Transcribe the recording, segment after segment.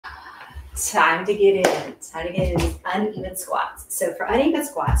Time to get in. Time to get in these uneven squats. So for uneven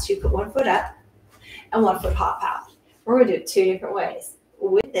squats, you put one foot up and one foot hop out. We're going to do it two different ways.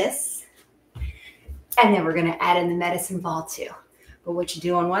 With this, and then we're going to add in the medicine ball too. But what you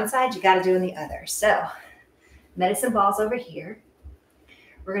do on one side, you got to do on the other. So medicine ball's over here.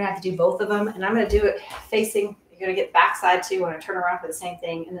 We're going to have to do both of them, and I'm going to do it facing. You're going to get backside too when I turn around for the same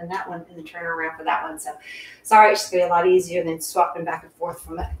thing, and then that one, and then turn around for that one. So sorry, it's just going to be a lot easier than swapping back and forth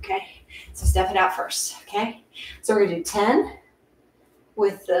from it, okay? So step it out first, okay? So we're going to do 10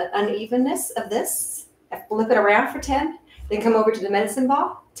 with the unevenness of this. I flip it around for 10, then come over to the medicine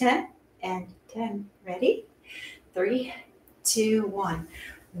ball, 10 and 10. Ready? 3, 2, 1.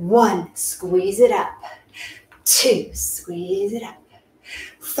 1, squeeze it up. 2, squeeze it up.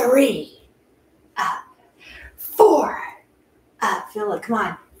 3, up. 4, up. Feel it. Come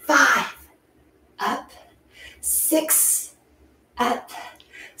on. 5, up. 6, up.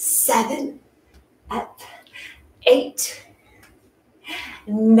 7, up. 8,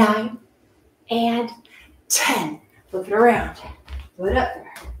 9, and 10. Flip it around. Put it up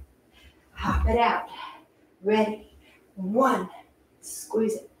there. Hop it out. Ready. 1,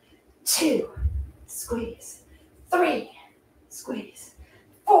 squeeze it. 2, squeeze. 3, squeeze.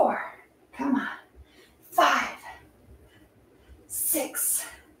 4, come on. 5, 6,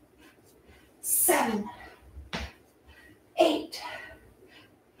 7, 8,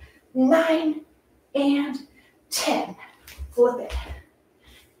 9, and 10. Flip it.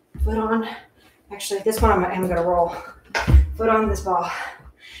 Foot on. Actually, this one I'm going to roll. Foot on this ball.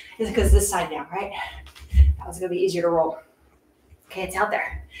 It's because this side now, right? That one's going to be easier to roll. Okay, it's out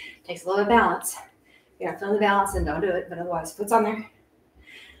there. Takes a little bit of balance. You got to feel the balance and don't do it, but otherwise, foot's on there.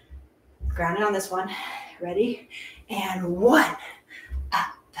 Ground it on this one. Ready? And 1,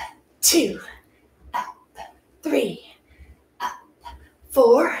 up. 2, up. 3, up.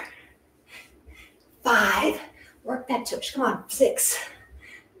 4, 5. Work that tush. Come on. 6,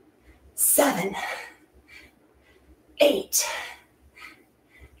 7, 8,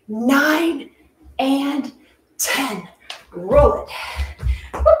 9, and 10. Roll it.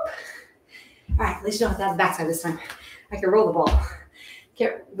 Whoop. All right, at least you don't have to have the backside this time. I can roll the ball.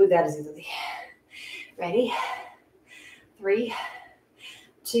 Can't move that as easily. Ready? 3,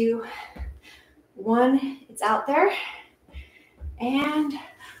 2, 1. It's out there. And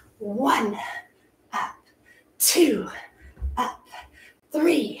 1, up. 2, up.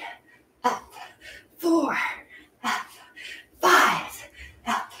 3, up. 4, up. 5,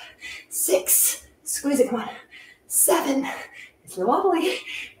 up. 6, squeeze it, come on. 7, it's a little wobbly.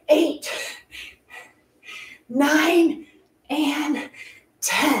 8, 9, and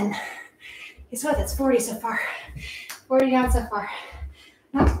 10. Guess what? That's 40 so far. 40 down so far.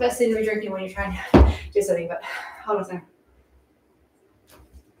 Not the best thing to be drinking when you're trying to do something, but hold on a second.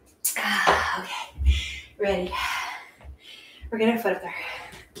 Okay, ready. We're getting our foot up there.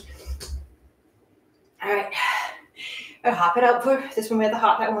 All right. I'll hop it out. For this one we had the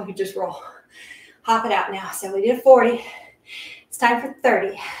hop. That one we could just roll. Hop it out now. So we did 40. It's time for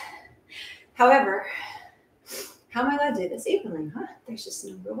 30. However, how am I going to do this evenly, huh? There's just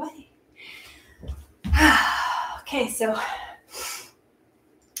no real way. Okay, so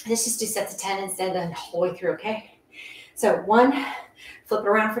let's just do sets of 10 instead of the whole way through, okay? So 1, flip it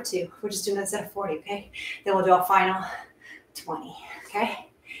around for 2. We're just doing a set of 40, okay? Then we'll do a final 20, okay?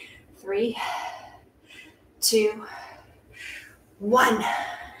 3, 2, 1,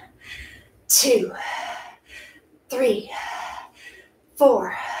 2, 3,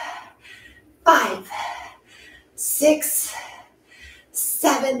 4, 5, 6,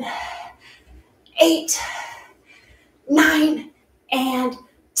 7, 8, 9, and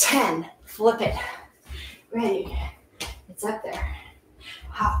 10. Flip it. Ready. It's up there.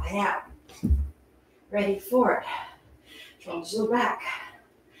 Hop it out. Ready for it. Shoulders go back.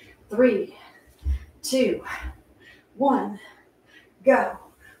 3, 2, 1. Go.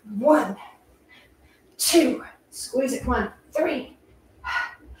 1, 2. Squeeze it. Come on. 3,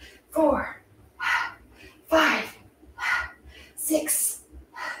 4, 5, 6,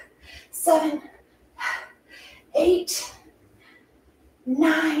 7, 8,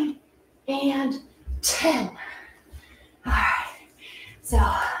 9, and 10. All right. So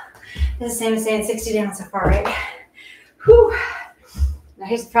this is the same as saying 60 down so far, right? Whew. Now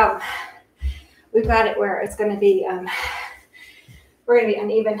here's the problem. We've got it where it's going to be, we're going to be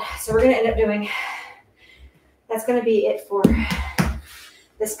uneven. So we're going to end up doing, that's going to be it for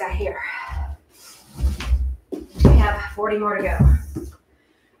this guy here. We have 40 more to go.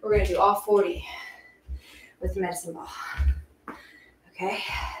 We're going to do all 40 with the medicine ball. Okay.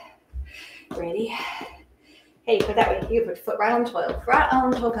 Ready? Hey, put that way. You put your foot right on the 12, right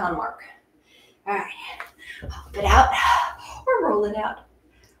on the 12-pound mark. All right, hop it out or roll it out,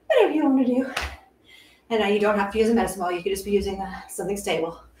 whatever you want to do. And now you don't have to use a medicine ball. You could just be using something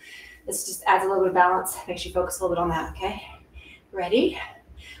stable. This just adds a little bit of balance. Makes you focus a little bit on that, okay? Ready?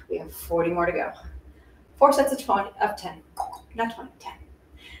 We have 40 more to go. 4 sets of 10. Not 20, 10.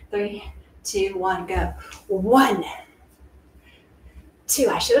 3, 2, 1, go. 1, 2.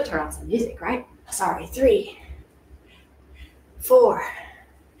 I should have turned on some music, right? Sorry. 3, 4,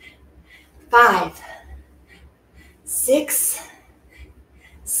 5, 6,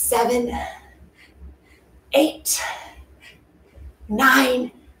 7, 8,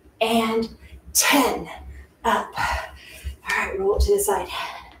 9, and 10. Up. All right, roll it to the side.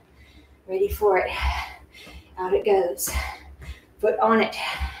 Ready for it. Out it goes. Foot on it.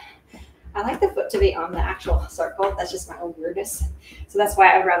 I like the foot to be on the actual circle. That's just my own weirdness. So that's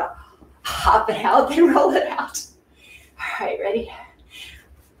why I'd rather hop it out than roll it out. All right, ready?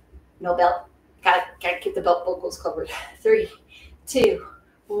 No belt. Gotta keep the belt buckles covered. 3, 2,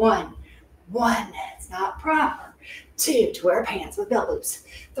 1. 1. It's not proper. 2, to wear pants with belt loops.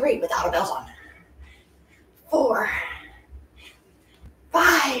 3, without a belt on. 4,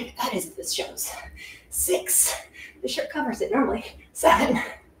 5. That is what this shows. 6. The shirt covers it normally. 7,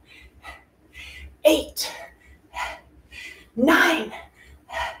 8, 9,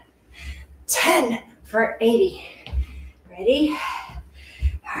 10 for 80. Ready?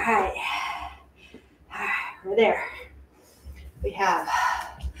 All right. All right, we're there. We have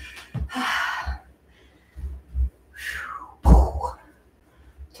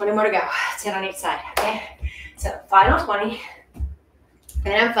 20 more to go. 10 on each side, okay? So final 20,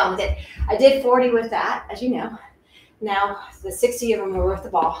 and I'm fun with it. I did 40 with that, as you know. Now the 60 of them are worth the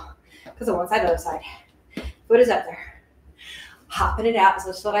ball because of one side, the other side. Foot is up there. Hopping it out, so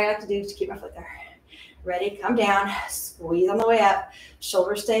that's what I like to do to keep my foot there. Ready, come down, squeeze on the way up,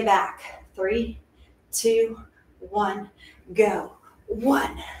 shoulders stay back. 3, 2, 1, go.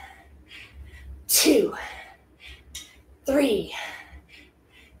 1, 2, 3,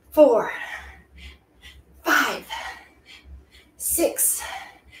 4, 5, 6,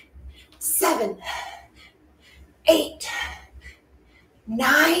 7, 8,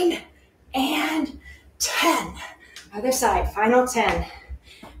 9, and 10. Other side, final 10.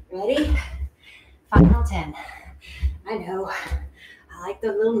 Ready? Final 10. I know. I like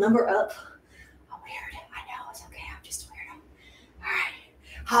the little number up. I'm weird. I know. It's okay. I'm just weird. All right.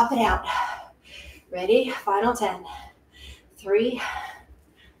 Hop it out. Ready? Final 10. 3,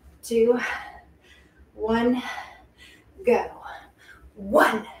 2, 1, go.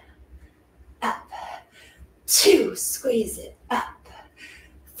 1, up. 2, squeeze it up.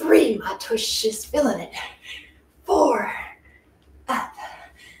 3, my tush is feeling it. 4, up.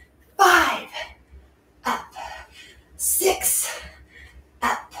 5, up. 6,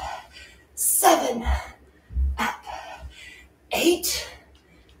 up. 7, up. 8,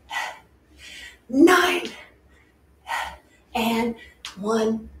 9, and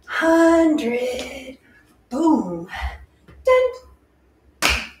 100. Boom. Done.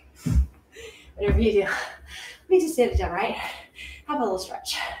 Whatever you do. Let me just get it done, right? Have a little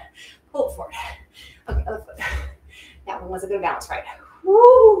stretch. Pull it forward. Okay, other foot. That one wasn't good balance, right?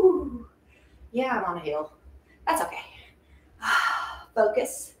 Woo! Yeah, I'm on a hill. That's okay.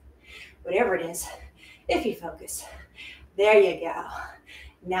 Focus. Whatever it is, if you focus. There you go.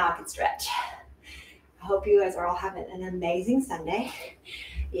 Now I can stretch. I hope you guys are all having an amazing Sunday.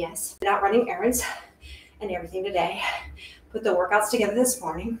 Yes, been out running errands and everything today. Put the workouts together this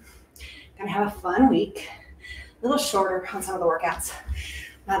morning. Gonna have a fun week. A little shorter on some of the workouts.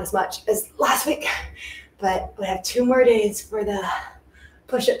 Not as much as last week, but we have 2 more days for the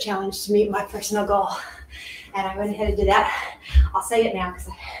push-up challenge to meet my personal goal. And I went ahead and did that. I'll say it now because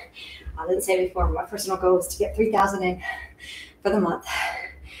I didn't say it before. My personal goal is to get 3,000 in for the month.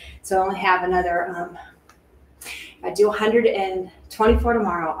 So I only have another, if I do 124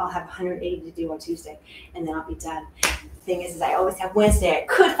 tomorrow, I'll have 180 to do on Tuesday, and then I'll be done. The thing is I always have Wednesday I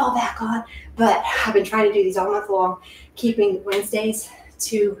could fall back on, but I've been trying to do these all month long, keeping Wednesdays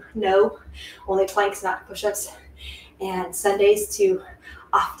to no, only planks, not push-ups, and Sundays to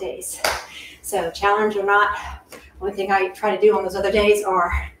off days. So challenge or not, only thing I try to do on those other days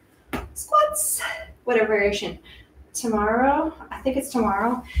are squats, whatever variation. Tomorrow, I think it's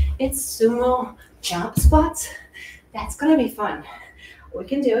tomorrow, it's sumo jump squats. That's gonna be fun. We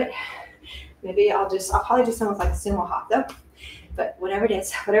can do it. Maybe I'll probably do something with like a sumo hop though. But whatever it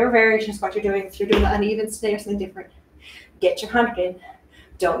is, whatever variation squat you're doing, if you're doing the uneven today or something different, get your 100 in.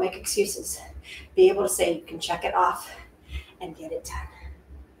 Don't make excuses. Be able to say you can check it off and get it done.